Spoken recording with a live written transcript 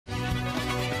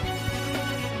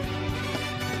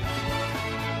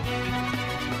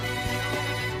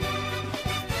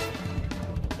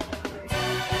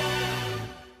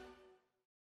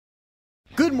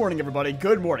Good morning everybody,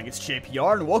 good morning, it's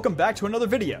JPR and welcome back to another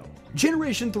video.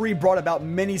 Generation 3 brought about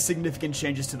many significant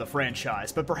changes to the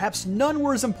franchise, but perhaps none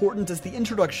were as important as the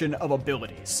introduction of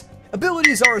abilities.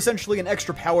 Abilities are essentially an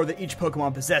extra power that each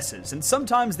Pokemon possesses, and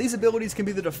sometimes these abilities can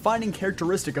be the defining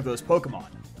characteristic of those Pokemon.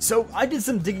 So I did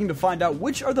some digging to find out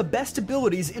which are the best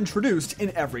abilities introduced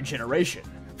in every generation.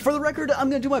 For the record, I'm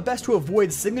going to do my best to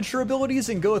avoid signature abilities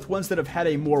and go with ones that have had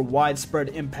a more widespread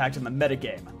impact on the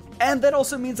metagame. And that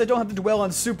also means I don't have to dwell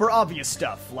on super obvious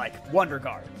stuff, like Wonder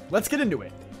Guard. Let's get into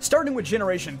it. Starting with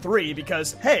Generation 3,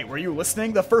 because, hey, were you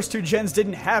listening? The first two gens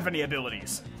didn't have any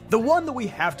abilities. The one that we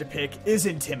have to pick is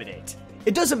Intimidate.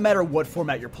 It doesn't matter what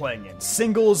format you're playing in,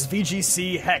 singles,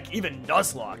 VGC, heck, even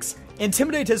Nuzlocke.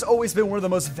 Intimidate has always been one of the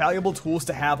most valuable tools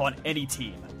to have on any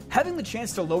team. Having the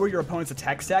chance to lower your opponent's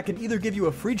attack stat can either give you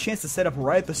a free chance to set up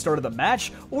right at the start of the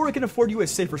match, or it can afford you a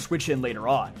safer switch in later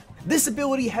on. This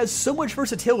ability has so much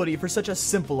versatility for such a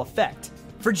simple effect.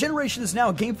 For generations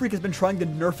now, Game Freak has been trying to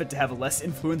nerf it to have less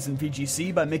influence in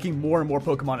VGC by making more and more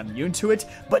Pokemon immune to it,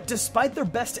 but despite their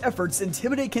best efforts,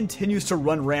 Intimidate continues to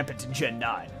run rampant in Gen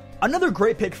 9. Another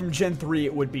great pick from Gen 3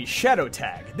 would be Shadow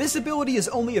Tag. This ability is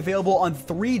only available on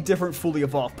 3 different fully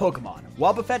evolved Pokemon,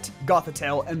 Wobbuffet,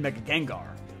 Gothitelle, and Mega Gengar.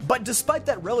 But despite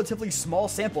that relatively small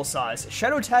sample size,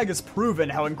 Shadow Tag has proven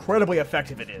how incredibly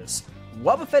effective it is.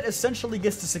 Wobbuffet essentially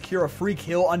gets to secure a free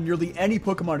kill on nearly any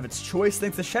Pokemon of its choice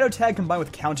thanks to Shadow Tag combined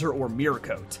with Counter or Mirror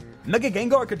Coat. Mega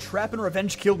Gengar could trap and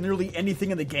revenge kill nearly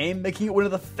anything in the game, making it one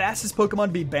of the fastest Pokemon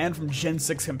to be banned from Gen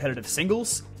 6 competitive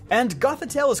singles. And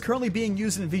Gothitelle is currently being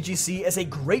used in VGC as a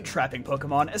great trapping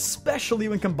Pokemon, especially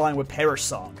when combined with Perish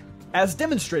Song, as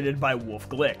demonstrated by Wolf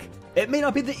Glick. It may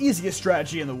not be the easiest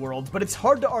strategy in the world, but it's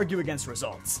hard to argue against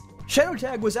results. Shadow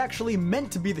Tag was actually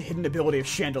meant to be the hidden ability of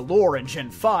Chandelure in Gen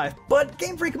 5, but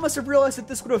Game Freak must have realized that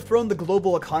this would have thrown the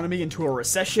global economy into a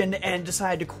recession and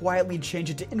decided to quietly change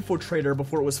it to Infiltrator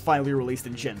before it was finally released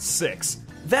in Gen 6.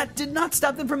 That did not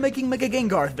stop them from making Mega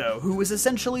Gengar though, who was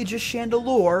essentially just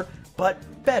Chandelure, but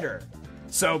better.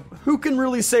 So who can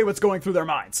really say what's going through their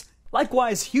minds?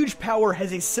 Likewise, Huge Power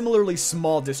has a similarly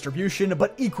small distribution,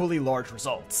 but equally large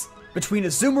results. Between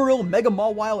Azumarill, Mega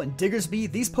Mawile, and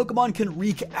Diggersby, these Pokemon can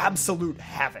wreak absolute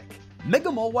havoc. Mega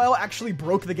Mawile actually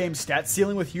broke the game's stat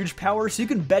ceiling with Huge Power, so you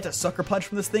can bet a Sucker Punch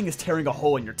from this thing is tearing a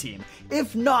hole in your team,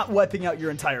 if not wiping out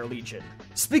your entire Legion.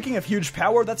 Speaking of Huge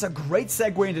Power, that's a great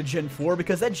segue into Gen 4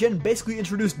 because that gen basically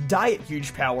introduced Diet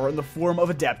Huge Power in the form of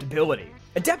Adaptability.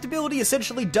 Adaptability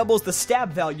essentially doubles the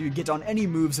stab value you get on any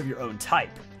moves of your own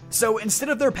type. So instead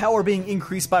of their power being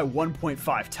increased by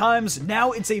 1.5 times,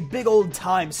 now it's a big old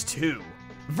times 2.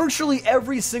 Virtually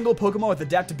every single Pokemon with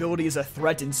adaptability is a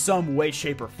threat in some way,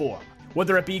 shape, or form.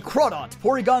 Whether it be Crawdaunt,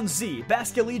 Porygon Z,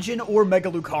 Basculegion, or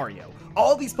Mega Lucario,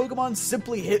 all these Pokemon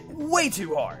simply hit way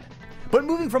too hard. But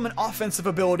moving from an offensive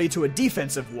ability to a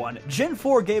defensive one, Gen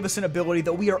 4 gave us an ability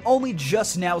that we are only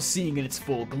just now seeing in its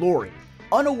full glory: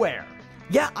 Unaware.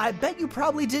 Yeah, I bet you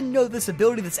probably didn't know this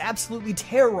ability that's absolutely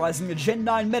terrorizing the Gen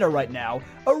 9 meta right now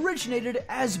originated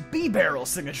as B-Barrel's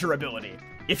signature ability.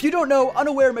 If you don't know,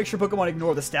 Unaware makes your Pokemon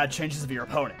ignore the stat changes of your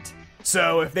opponent.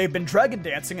 So if they've been Dragon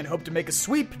Dancing and hope to make a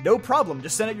sweep, no problem,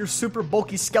 just send out your super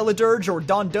bulky Skeledirge or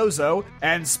Dondozo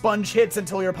and sponge hits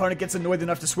until your opponent gets annoyed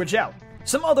enough to switch out.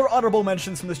 Some other honorable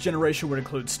mentions from this generation would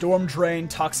include Storm Drain,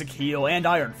 Toxic Heal, and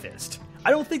Iron Fist. I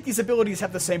don't think these abilities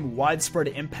have the same widespread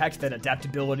impact that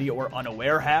Adaptability or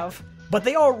Unaware have, but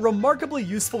they are remarkably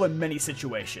useful in many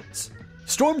situations.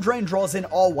 Storm Drain draws in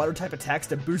all water-type attacks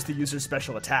to boost the user's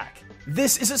special attack.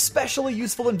 This is especially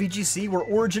useful in VGC where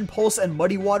Origin Pulse and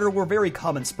Muddy Water were very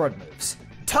common spread moves.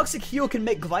 Toxic Heal can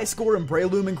make Gliscor and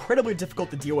Breloom incredibly difficult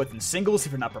to deal with in singles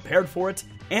if you're not prepared for it,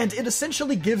 and it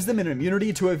essentially gives them an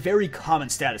immunity to a very common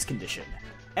status condition.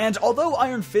 And although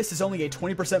Iron Fist is only a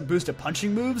 20% boost to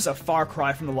punching moves, a far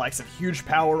cry from the likes of Huge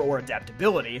Power or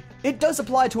Adaptability, it does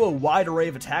apply to a wide array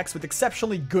of attacks with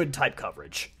exceptionally good type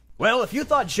coverage. Well, if you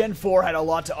thought Gen 4 had a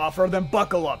lot to offer, then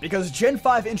buckle up, because Gen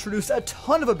 5 introduced a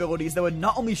ton of abilities that would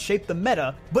not only shape the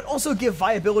meta, but also give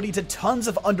viability to tons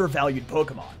of undervalued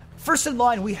Pokemon. First in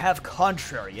line, we have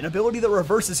Contrary, an ability that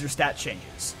reverses your stat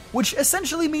changes, which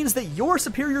essentially means that your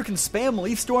superior can spam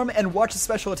Leaf Storm and watch the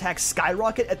special attack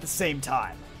skyrocket at the same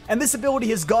time. And this ability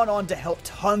has gone on to help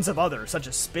tons of others, such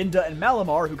as Spinda and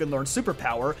Malamar, who can learn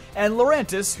Superpower, and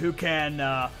Lurantis, who can,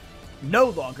 no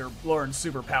longer learn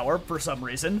Superpower for some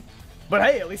reason. But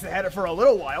hey, at least they had it for a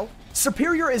little while.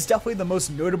 Superior is definitely the most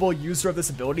notable user of this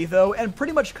ability though, and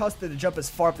pretty much caused it to jump as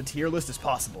far up the tier list as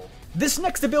possible. This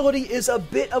next ability is a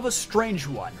bit of a strange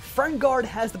one. Friend Guard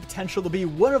has the potential to be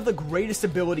one of the greatest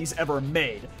abilities ever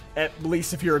made, at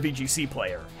least if you're a VGC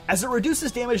player, as it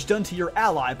reduces damage done to your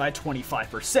ally by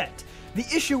 25%. The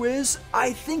issue is,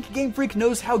 I think Game Freak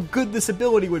knows how good this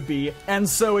ability would be, and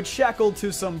so it's shackled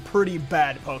to some pretty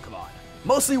bad Pokemon.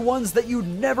 Mostly ones that you'd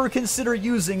never consider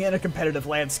using in a competitive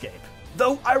landscape.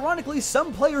 Though, ironically,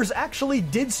 some players actually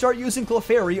did start using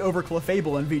Clefairy over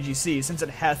Clefable in VGC since it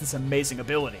has this amazing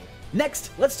ability.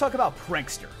 Next, let's talk about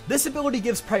Prankster. This ability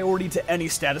gives priority to any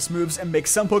status moves and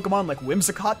makes some Pokemon like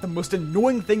Whimsicott the most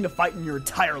annoying thing to fight in your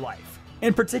entire life.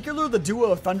 In particular, the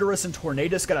duo of Thundurus and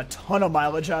Tornadus got a ton of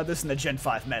mileage out of this in the Gen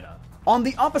 5 meta. On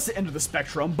the opposite end of the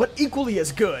spectrum, but equally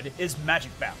as good, is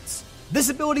Magic Bounce. This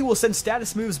ability will send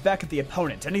status moves back at the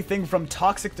opponent, anything from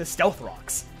Toxic to Stealth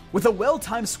Rocks. With a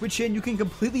well-timed switch-in, you can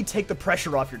completely take the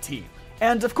pressure off your team.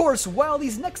 And of course, while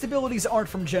these next abilities aren't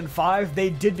from Gen 5, they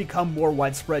did become more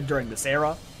widespread during this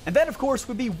era. And that, of course,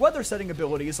 would be weather-setting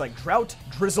abilities like Drought,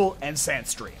 Drizzle, and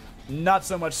Sandstream. Not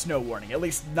so much Snow Warning, at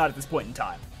least not at this point in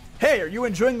time. Hey, are you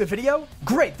enjoying the video?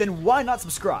 Great, then why not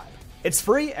subscribe? It's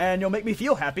free, and you'll make me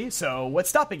feel happy, so what's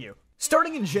stopping you?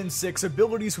 Starting in Gen 6,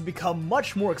 abilities would become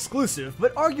much more exclusive,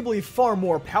 but arguably far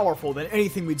more powerful than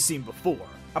anything we'd seen before.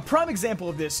 A prime example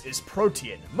of this is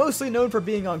Protean, mostly known for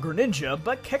being on Greninja,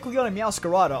 but Kecleon and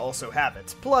Meowscarada also have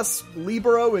it. Plus,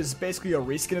 Libero is basically a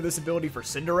reskin of this ability for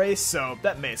Cinderace, so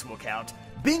that may as well count.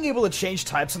 Being able to change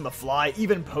types on the fly,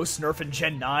 even post-nerf in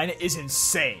Gen 9, is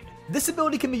insane. This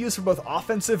ability can be used for both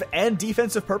offensive and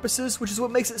defensive purposes, which is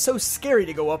what makes it so scary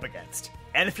to go up against.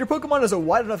 And if your Pokemon has a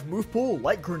wide enough move pool,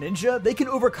 like Greninja, they can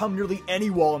overcome nearly any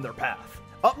wall in their path.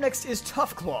 Up next is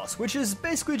Tough Claws, which is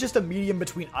basically just a medium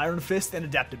between Iron Fist and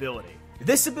Adaptability.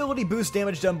 This ability boosts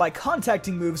damage done by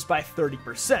contacting moves by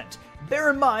 30%. Bear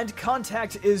in mind,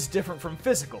 contact is different from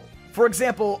physical. For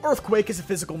example, Earthquake is a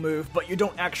physical move, but you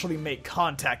don't actually make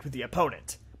contact with the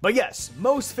opponent. But yes,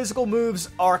 most physical moves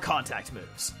are contact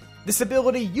moves. This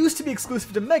ability used to be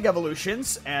exclusive to Mega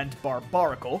Evolutions and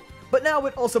Barbaracle, but now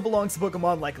it also belongs to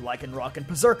Pokemon like Lycanroc and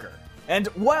Berserker. And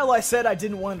while I said I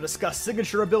didn't want to discuss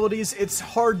signature abilities, it's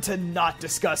hard to not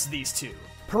discuss these two.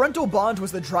 Parental Bond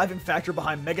was the driving factor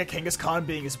behind Mega Kangaskhan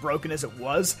being as broken as it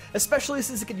was, especially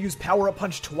since it could use Power Up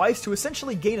Punch twice to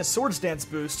essentially gain a Swords Dance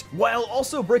boost, while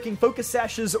also breaking Focus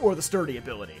Sashes or the Sturdy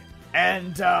ability.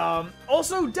 And,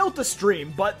 also Delta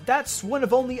Stream, but that's one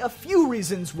of only a few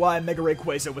reasons why Mega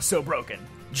Rayquaza was so broken.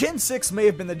 Gen 6 may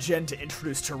have been the gen to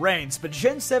introduce terrains, but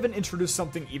Gen 7 introduced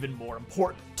something even more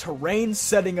important: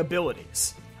 terrain-setting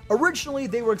abilities. Originally,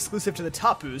 they were exclusive to the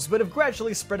Tapus, but have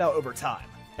gradually spread out over time.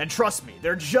 And trust me,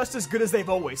 they're just as good as they've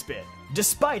always been,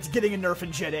 despite getting a nerf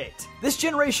in Gen 8. This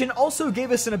generation also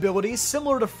gave us an ability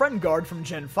similar to Friend Guard from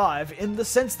Gen 5, in the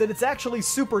sense that it's actually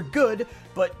super good,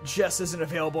 but just isn't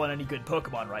available on any good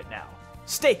Pokemon right now.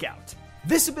 Stakeout.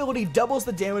 This ability doubles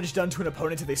the damage done to an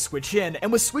opponent if they switch in,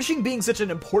 and with switching being such an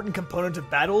important component of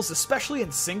battles, especially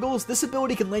in singles, this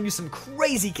ability can land you some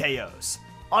crazy KOs.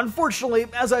 Unfortunately,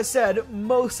 as I said,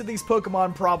 most of these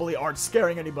Pokemon probably aren't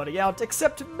scaring anybody out,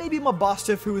 except maybe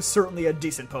Mabostiff, who is certainly a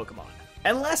decent Pokemon.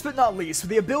 And last but not least, with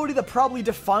the ability that probably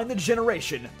defined the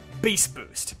generation, Beast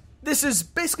Boost. This is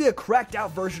basically a cracked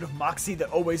out version of Moxie that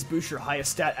always boosts your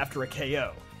highest stat after a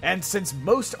KO. And since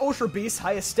most Ultra Beasts'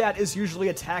 highest stat is usually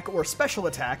attack or special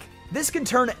attack, this can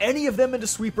turn any of them into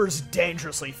sweepers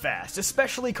dangerously fast,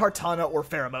 especially Kartana or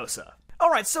Pheromosa.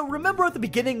 Alright, so remember at the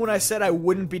beginning when I said I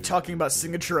wouldn't be talking about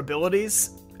signature abilities?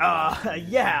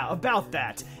 Yeah, about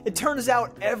that. It turns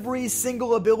out every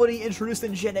single ability introduced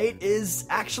in Gen 8 is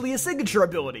actually a signature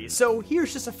ability, so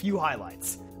here's just a few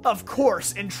highlights. Of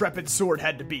course, Intrepid Sword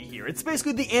had to be here. It's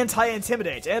basically the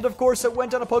anti-Intimidate, and of course it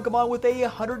went on a Pokemon with a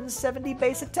 170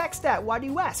 base attack stat, why do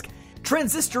you ask?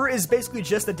 Transistor is basically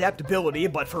just adaptability,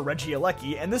 but for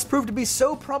Regieleki, and this proved to be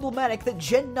so problematic that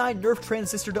Gen 9 nerfed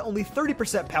Transistor to only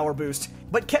 30% power boost,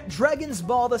 but kept Dragon's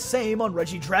Maw the same on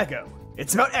Regidrago.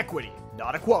 It's about equity,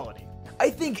 not equality. I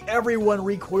think everyone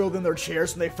recoiled in their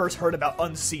chairs when they first heard about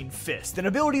Unseen Fist, an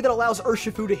ability that allows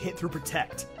Urshifu to hit through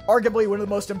Protect, arguably one of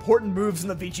the most important moves in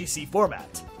the VGC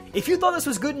format. If you thought this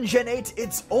was good in Gen 8,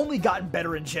 it's only gotten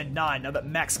better in Gen 9 now that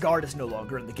Max Guard is no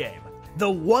longer in the game. The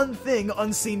one thing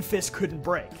Unseen Fist couldn't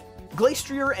break.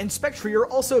 Glastrier and Spectrier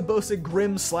also boasted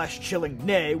Grim/Chilling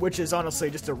Neigh, which is honestly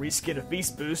just a reskin of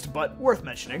Beast Boost, but worth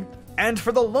mentioning. And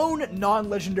for the lone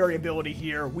non-legendary ability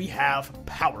here, we have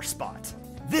Power Spot.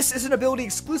 This is an ability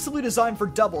exclusively designed for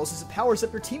doubles as it powers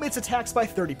up your teammates' attacks by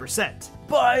 30%.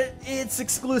 But it's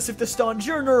exclusive to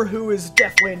Stonjourner, who is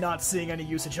definitely not seeing any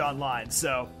usage online,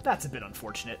 so that's a bit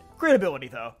unfortunate. Great ability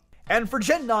though. And for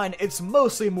Gen 9, it's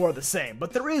mostly more of the same,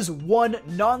 but there is one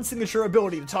non-signature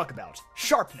ability to talk about: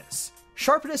 Sharpness.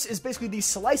 Sharpness is basically the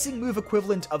slicing move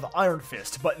equivalent of Iron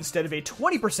Fist, but instead of a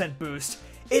 20% boost,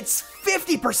 it's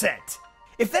 50%!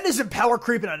 If that isn't power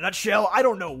creep in a nutshell, I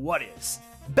don't know what is.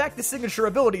 Back to signature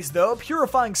abilities though,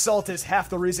 Purifying Salt is half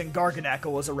the reason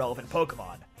Garganacl is a relevant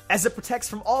Pokemon, as it protects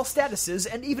from all statuses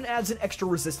and even adds an extra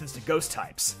resistance to ghost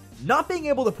types. Not being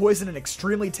able to poison an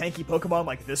extremely tanky Pokemon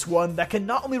like this one that can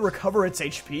not only recover its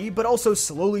HP, but also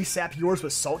slowly sap yours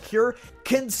with Salt Cure,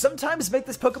 can sometimes make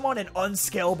this Pokemon an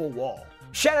unscalable wall.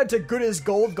 Shout out to Good as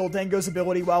Gold, Goldango's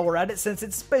ability while we're at it, since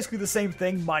it's basically the same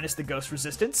thing minus the ghost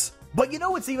resistance. But you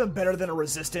know what's even better than a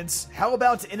resistance? How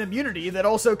about an immunity that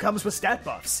also comes with stat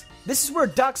buffs? This is where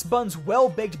Bun's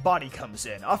well-baked body comes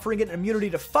in, offering it immunity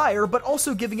to fire, but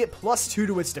also giving it +2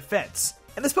 to its defense.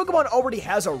 And this Pokemon already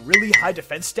has a really high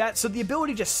defense stat, so the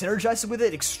ability just synergizes with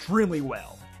it extremely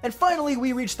well. And finally,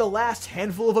 we reach the last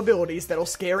handful of abilities that'll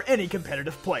scare any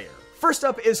competitive player. First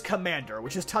up is Commander,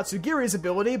 which is Tatsugiri's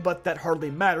ability, but that hardly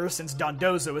matters since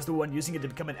Dondozo is the one using it to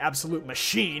become an absolute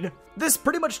machine. This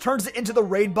pretty much turns it into the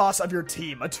raid boss of your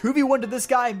team. A 2v1 to this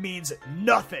guy means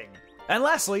nothing. And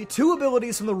lastly, 2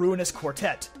 abilities from the Ruinous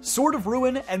Quartet, Sword of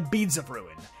Ruin and Beads of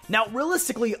Ruin. Now,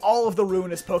 realistically, all of the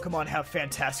Ruinous Pokemon have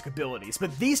fantastic abilities,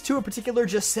 but these 2 in particular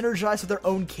just synergize with their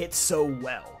own kit so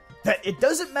well that it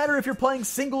doesn't matter if you're playing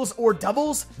singles or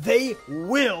doubles, they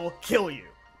will kill you.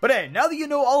 But hey, now that you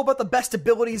know all about the best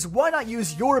abilities, why not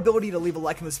use your ability to leave a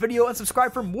like on this video and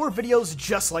subscribe for more videos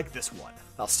just like this one.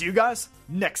 I'll see you guys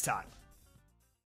next time.